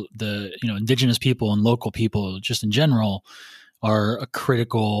indigenous people and local people just in general are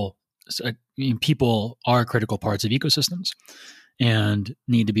critical parts of ecosystems and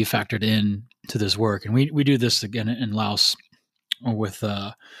need to be factored in to this work. And we do this again in Laos with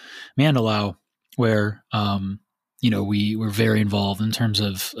Mandalao, where we were very involved in terms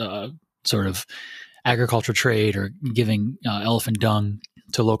of sort of agriculture trade or giving elephant dung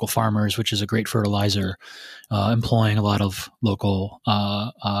to local farmers, which is a great fertilizer, employing a lot of local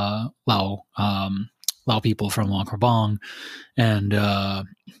Lao people from Luang Prabang, and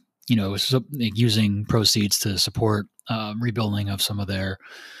using proceeds to support rebuilding of some of their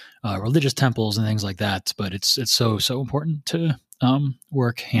religious temples and things like that. But it's so important to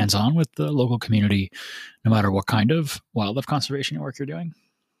work hands-on with the local community, no matter what kind of wildlife conservation work you're doing.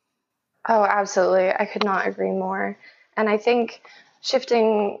 Oh, absolutely. I could not agree more. And I think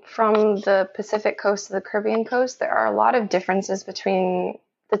shifting from the Pacific coast to the Caribbean coast, there are a lot of differences between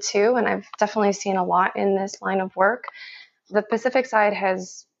the two. And I've definitely seen a lot in this line of work. The Pacific side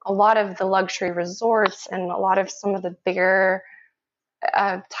has a lot of the luxury resorts and a lot of some of the bigger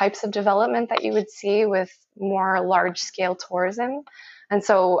types of development that you would see with more large scale tourism. And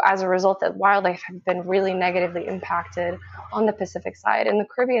so as a result, that wildlife have been really negatively impacted on the Pacific side. And the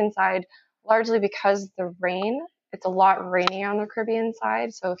Caribbean side, largely because the rain, it's a lot rainier on the Caribbean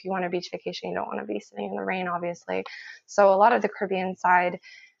side. So if you want a beach vacation, you don't want to be sitting in the rain, obviously. So a lot of the Caribbean side,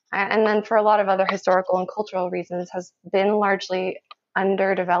 and then for a lot of other historical and cultural reasons, has been largely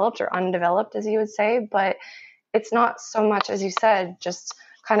underdeveloped or undeveloped, as you would say. But it's not so much, as you said, just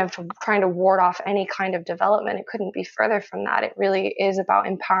kind of trying to ward off any kind of development. It couldn't be further from that. It really is about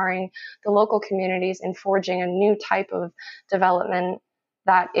empowering the local communities and forging a new type of development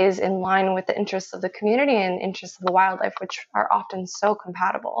that is in line with the interests of the community and interests of the wildlife, which are often so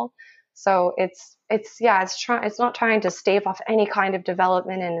compatible. So it's not trying to stave off any kind of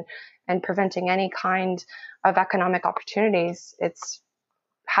development and preventing any kind of economic opportunities. It's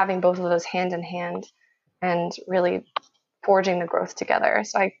having both of those hand in hand and really forging the growth together.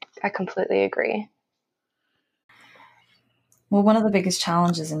 So I completely agree. Well, one of the biggest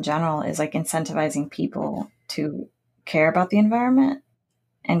challenges in general is like incentivizing people to care about the environment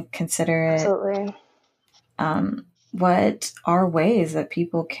and consider it. Absolutely. What are ways that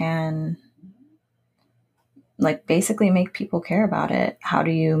people can like basically make people care about it? How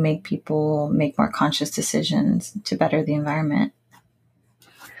do you make people make more conscious decisions to better the environment?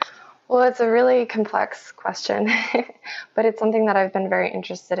 Well, it's a really complex question, but it's something that I've been very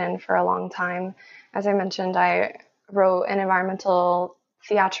interested in for a long time. As I mentioned, I wrote an environmental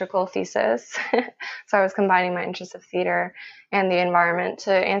theatrical thesis. So I was combining my interest of theater and the environment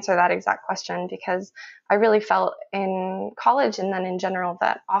to answer that exact question, because I really felt in college and then in general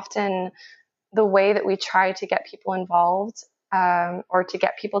that often the way that we try to get people involved, or to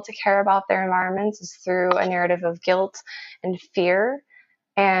get people to care about their environments, is through a narrative of guilt and fear.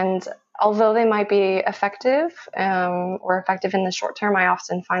 And although they might be effective, or effective in the short term, I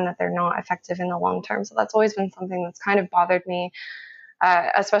often find that they're not effective in the long term. So that's always been something that's kind of bothered me,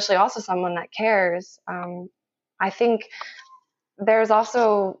 especially also someone that cares. I think there's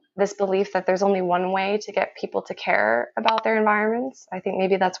also this belief that there's only one way to get people to care about their environments. I think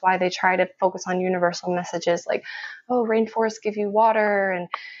maybe that's why they try to focus on universal messages like, oh, rainforests give you water, and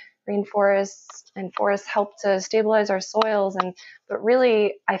rainforests and forests help to stabilize our soils. But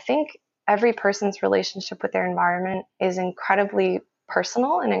really, I think every person's relationship with their environment is incredibly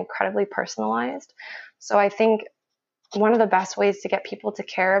personal and incredibly personalized. So I think one of the best ways to get people to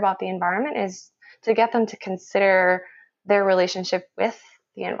care about the environment is to get them to consider their relationship with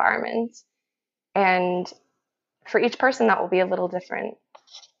the environment. And for each person, that will be a little different.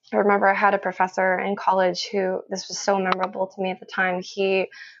 I remember I had a professor in college who, this was so memorable to me at the time. He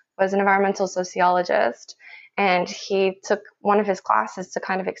was an environmental sociologist, and he took one of his classes to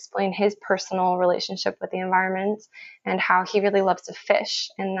kind of explain his personal relationship with the environment and how he really loves to fish,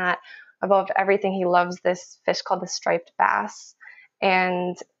 and that above everything, he loves this fish called the striped bass.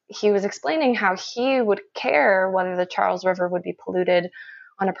 And he was explaining how he would care whether the Charles River would be polluted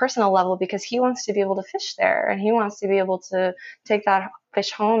on a personal level, because he wants to be able to fish there, and he wants to be able to take that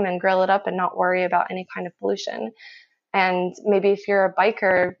fish home and grill it up and not worry about any kind of pollution. And maybe if you're a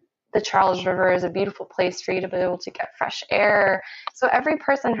biker, the Charles River is a beautiful place for you to be able to get fresh air. So every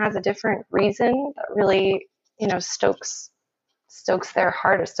person has a different reason that really, stokes their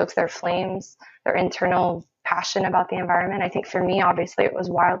heart, or stokes their flames, their internal passion about the environment. I think for me, obviously, it was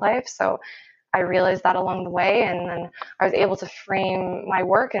wildlife. So I realized that along the way, and then I was able to frame my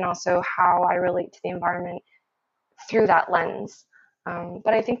work and also how I relate to the environment through that lens.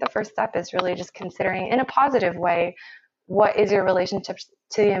 But I think the first step is really just considering, in a positive way, what is your relationship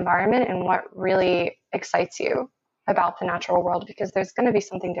to the environment and what really excites you about the natural world, because there's going to be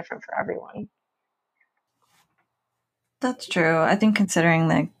something different for everyone. That's true. I think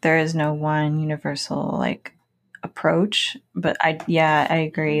considering there is no one universal approach, but I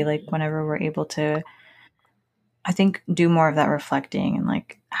agree. Whenever we're able to, I think, do more of that reflecting and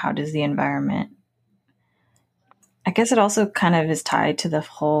how does the environment, I guess it also kind of is tied to the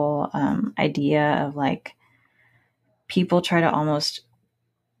whole idea of people try to almost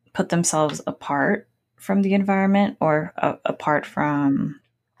put themselves apart from the environment, or apart from,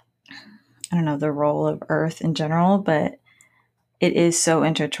 I don't know, the role of Earth in general, but it is so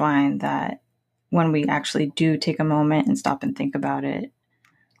intertwined that when we actually do take a moment and stop and think about it,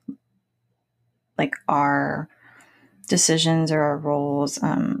 our decisions or our roles,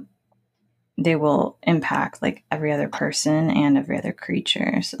 they will impact every other person and every other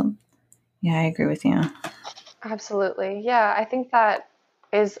creature. So yeah, I agree with you. Absolutely. Yeah, I think that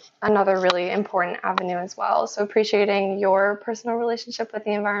is another really important avenue as well. So appreciating your personal relationship with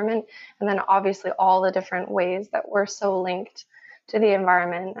the environment, and then obviously all the different ways that we're so linked to the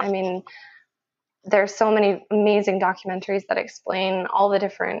environment. I mean, there's so many amazing documentaries that explain all the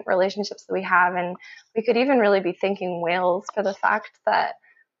different relationships that we have. And we could even really be thanking whales for the fact that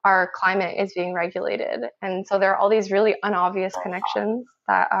our climate is being regulated. And so there are all these really unobvious connections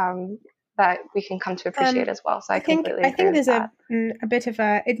that we can come to appreciate as well. So I think there's a bit of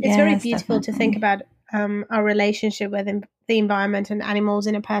it's very beautiful definitely to think about our relationship with the environment and animals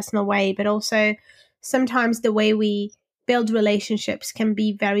in a personal way, but also sometimes the way we build relationships can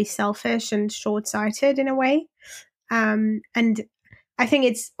be very selfish and short-sighted in a way. And I think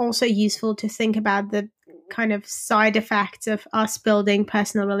it's also useful to think about the kind of side effects of us building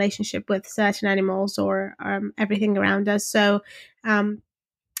personal relationship with certain animals or everything around us. So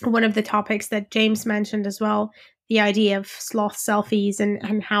one of the topics that James mentioned as well, the idea of sloth selfies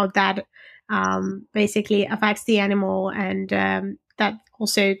and how that basically affects the animal, and that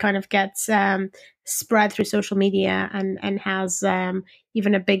also kind of gets spread through social media and has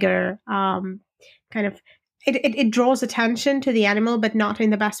even a bigger kind of, it draws attention to the animal, but not in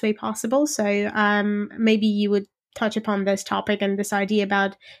the best way possible. So maybe you would touch upon this topic and this idea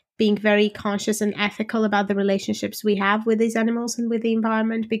about being very conscious and ethical about the relationships we have with these animals and with the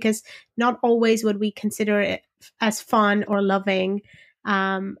environment, because not always what we consider it as fun or loving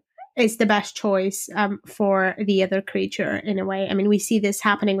is the best choice for the other creature in a way. I mean, we see this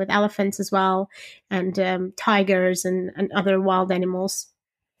happening with elephants as well, and tigers and other wild animals.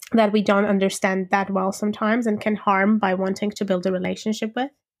 that we don't understand that well sometimes and can harm by wanting to build a relationship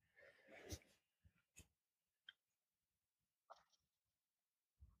with?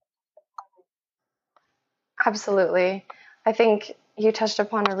 Absolutely. I think you touched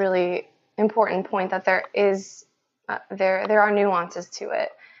upon a really important point that there are nuances to it,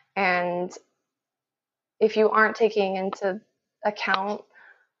 and if you aren't taking into account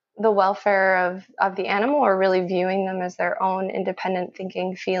the welfare of the animal or really viewing them as their own independent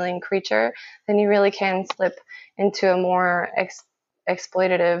thinking, feeling creature, then you really can slip into a more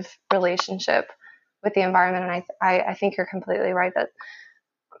exploitative relationship with the environment. And I think you're completely right that,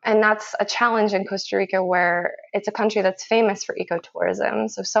 and that's a challenge in Costa Rica, where it's a country that's famous for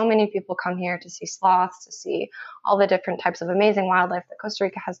ecotourism. So many people come here to see sloths, to see all the different types of amazing wildlife that Costa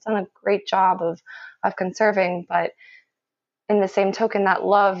Rica has done a great job of conserving. But in the same token, that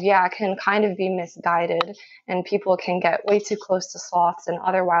love, yeah, can kind of be misguided, and people can get way too close to sloths and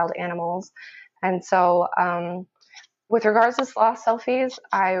other wild animals. And so, with regards to sloth selfies,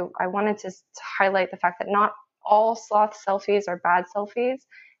 I wanted to highlight the fact that not all sloth selfies are bad selfies.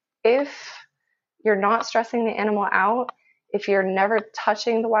 If you're not stressing the animal out, if you're never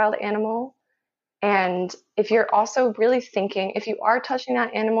touching the wild animal, and if you're also really thinking, if you are touching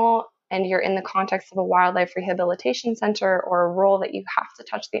that animal and you're in the context of a wildlife rehabilitation center or a role that you have to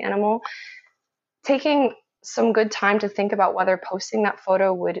touch the animal, taking some good time to think about whether posting that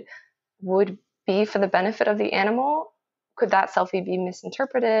photo would be for the benefit of the animal. Could that selfie be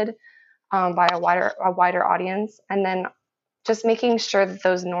misinterpreted by a wider audience? And then just making sure that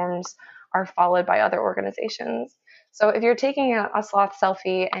those norms are followed by other organizations. So if you're taking a sloth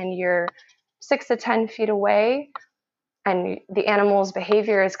selfie and you're 6 to 10 feet away, and the animal's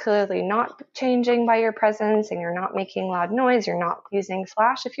behavior is clearly not changing by your presence, and you're not making loud noise, you're not using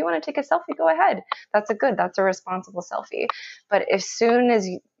flash, if you want to take a selfie, go ahead. That's a responsible selfie. But as soon as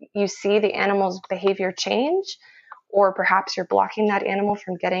you see the animal's behavior change, or perhaps you're blocking that animal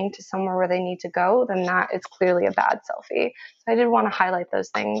from getting to somewhere where they need to go, then that is clearly a bad selfie. So I did want to highlight those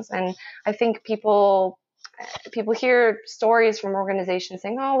things. And I think people hear stories from organizations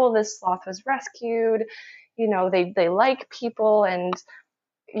saying, oh, well, this sloth was rescued, they like people, and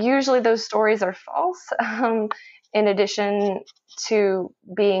usually those stories are false, in addition to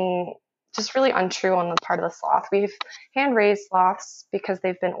being just really untrue on the part of the sloth. We've hand-raised sloths because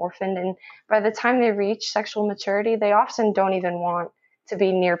they've been orphaned, and by the time they reach sexual maturity, they often don't even want to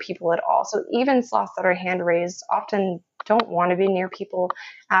be near people at all. So even sloths that are hand-raised often don't want to be near people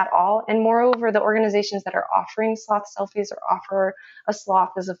at all. And moreover, the organizations that are offering sloth selfies or offer a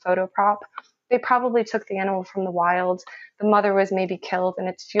sloth as a photo prop, they probably took the animal from the wild. The mother was maybe killed, and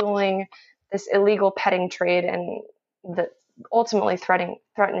it's fueling this illegal petting trade, and ultimately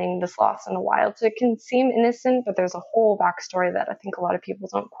threatening the sloths in the wild. So it can seem innocent, but there's a whole backstory that I think a lot of people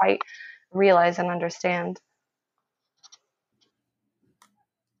don't quite realize and understand.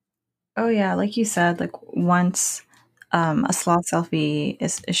 Oh yeah, like you said, like once a sloth selfie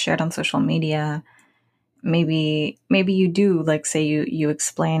is shared on social media, maybe you do, like, say you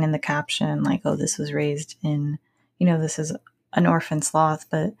explain in the caption, like, oh, this was raised in, this is an orphan sloth.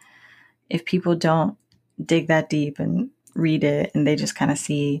 But if people don't dig that deep and read it, and they just kind of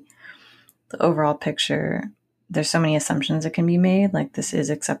see the overall picture, there's so many assumptions that can be made, like this is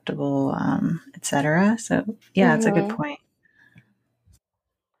acceptable, etc. So yeah, it's a good point.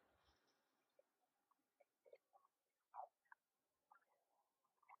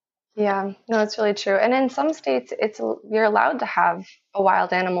 Yeah, no, it's really true. And in some states, you're allowed to have a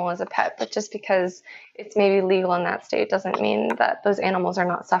wild animal as a pet, but just because it's maybe legal in that state doesn't mean that those animals are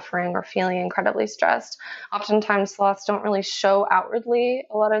not suffering or feeling incredibly stressed. Oftentimes, sloths don't really show outwardly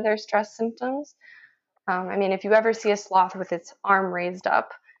a lot of their stress symptoms. I mean, if you ever see a sloth with its arm raised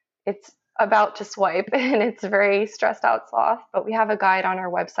up, it's about to swipe, and it's a very stressed out sloth. But we have a guide on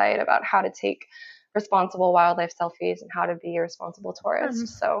our website about how to take responsible wildlife selfies and how to be a responsible tourist.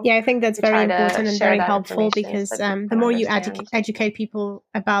 So yeah, I think that's very important and very helpful, because so the more you educate people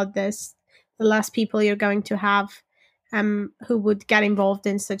about this, the less people you're going to have who would get involved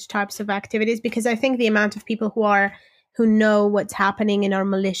in such types of activities. Because I think the amount of people who know what's happening and are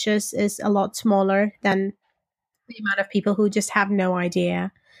malicious is a lot smaller than the amount of people who just have no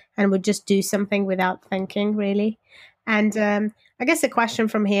idea and would just do something without thinking, really. And I guess the question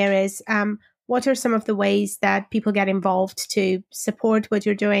from here is, what are some of the ways that people get involved to support what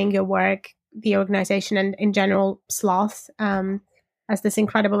you're doing, your work, the organization, and in general, sloths, as these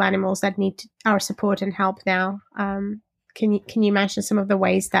incredible animals that need our support and help now? Can you mention some of the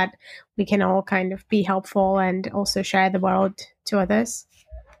ways that we can all kind of be helpful and also share the world to others?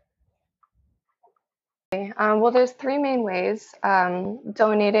 Well, there's three main ways.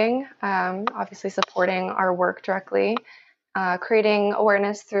 Donating, obviously supporting our work directly, creating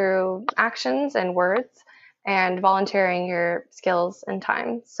awareness through actions and words, and volunteering your skills and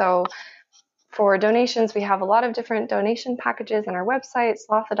time. So for donations, we have a lot of different donation packages on our website,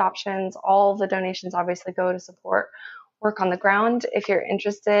 Sloth Adoptions. All of the donations obviously go to support work on the ground. If you're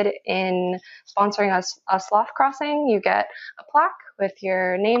interested in sponsoring a sloth crossing, you get a plaque with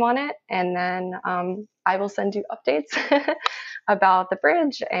your name on it, and then I will send you updates about the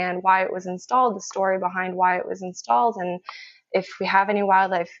bridge and why it was installed, the story behind why it was installed, and if we have any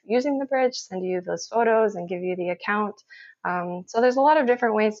wildlife using the bridge, send you those photos and give you the account. So there's a lot of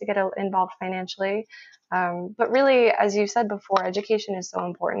different ways to get involved financially. But really, as you said before, education is so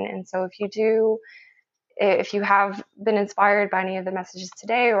important. And so if you have been inspired by any of the messages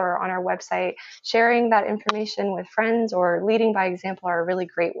today or on our website, sharing that information with friends or leading by example are really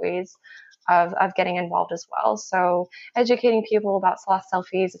great ways of getting involved as well. So educating people about sloth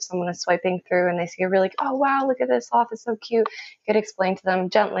selfies, if someone is swiping through and they see a really, oh wow, look at this sloth, is so cute, you could explain to them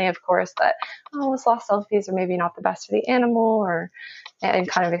gently, of course, that, oh, sloth selfies are maybe not the best for the animal, and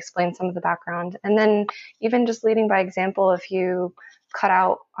kind of explain some of the background. And then even just leading by example, if you cut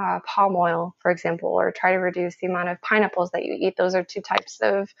out palm oil, for example, or try to reduce the amount of pineapples that you eat. Those are two types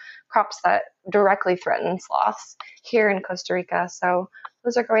of crops that directly threaten sloths here in Costa Rica. So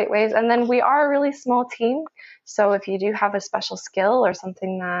those are great ways. And then we are a really small team. So if you do have a special skill or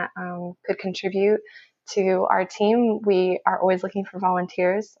something that could contribute to our team, we are always looking for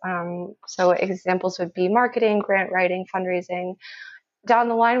volunteers. So examples would be marketing, grant writing, fundraising. Down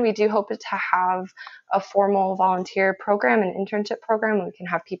the line, we do hope to have a formal volunteer program, an internship program, where we can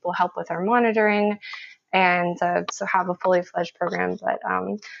have people help with our monitoring and so have a fully fledged program. But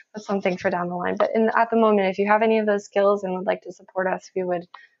that's something for down the line. But at the moment, if you have any of those skills and would like to support us, we'd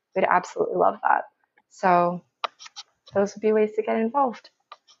absolutely love that. So those would be ways to get involved.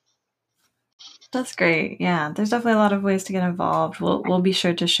 That's great. Yeah, there's definitely a lot of ways to get involved. We'll be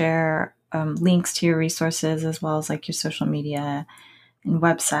sure to share links to your resources as well as like your social media and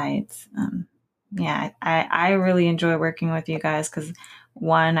websites. Yeah, I really enjoy working with you guys because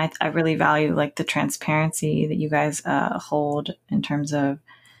one, I really value like the transparency that you guys hold in terms of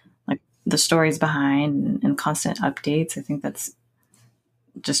like the stories behind and constant updates. I think that's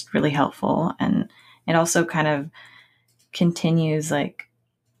just really helpful, and it also kind of continues like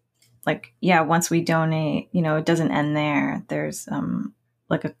yeah, once we donate, it doesn't end there. There's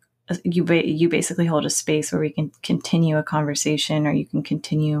like you basically hold a space where we can continue a conversation, or you can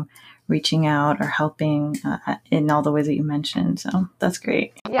continue reaching out or helping in all the ways that you mentioned. So that's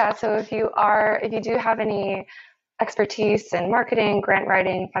great. Yeah. So if you do have any expertise in marketing, grant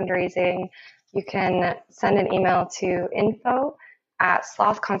writing, fundraising, you can send an email to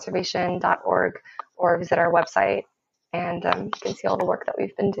info@slothconservation.org or visit our website, and you can see all the work that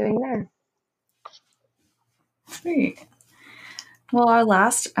we've been doing there. Great. Well, our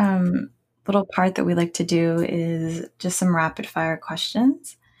last little part that we like to do is just some rapid fire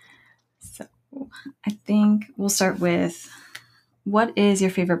questions. So I think we'll start with, what is your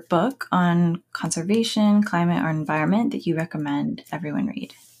favorite book on conservation, climate, or environment that you recommend everyone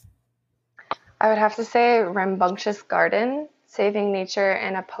read? I would have to say Rambunctious Garden, Saving Nature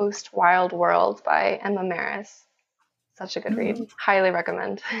in a Post-Wild World by Emma Maris. Such a good read. Highly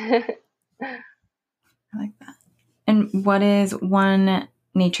recommend. I like that. And what is one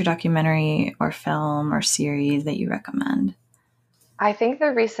nature documentary or film or series that you recommend? I think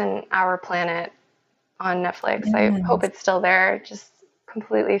the recent Our Planet on Netflix, yes. I hope it's still there. Just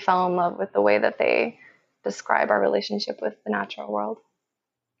completely fell in love with the way that they describe our relationship with the natural world.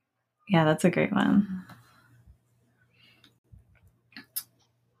 Yeah, that's a great one.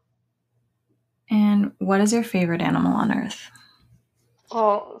 And what is your favorite animal on Earth?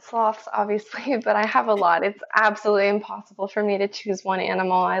 Well, sloths, obviously, but I have a lot. It's absolutely impossible for me to choose one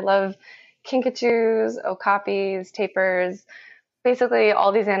animal. I love kinkajous, okapis, tapirs, basically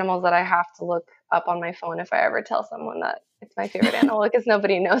all these animals that I have to look up on my phone if I ever tell someone that it's my favorite animal, because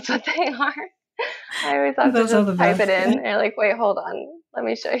nobody knows what they are. I always have to just type it in. And you're like, wait, hold on. Let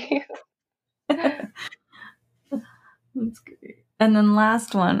me show you. That's great. And then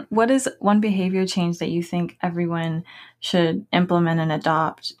last one, what is one behavior change that you think everyone should implement and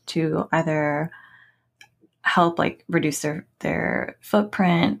adopt to either help like reduce their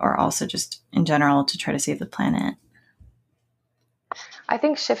footprint, or also just in general to try to save the planet? I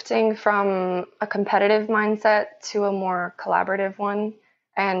think shifting from a competitive mindset to a more collaborative one,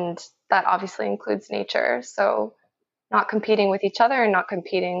 and that obviously includes nature. So not competing with each other and not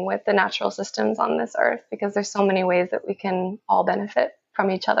competing with the natural systems on this earth, because there's so many ways that we can all benefit from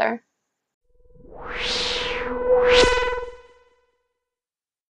each other.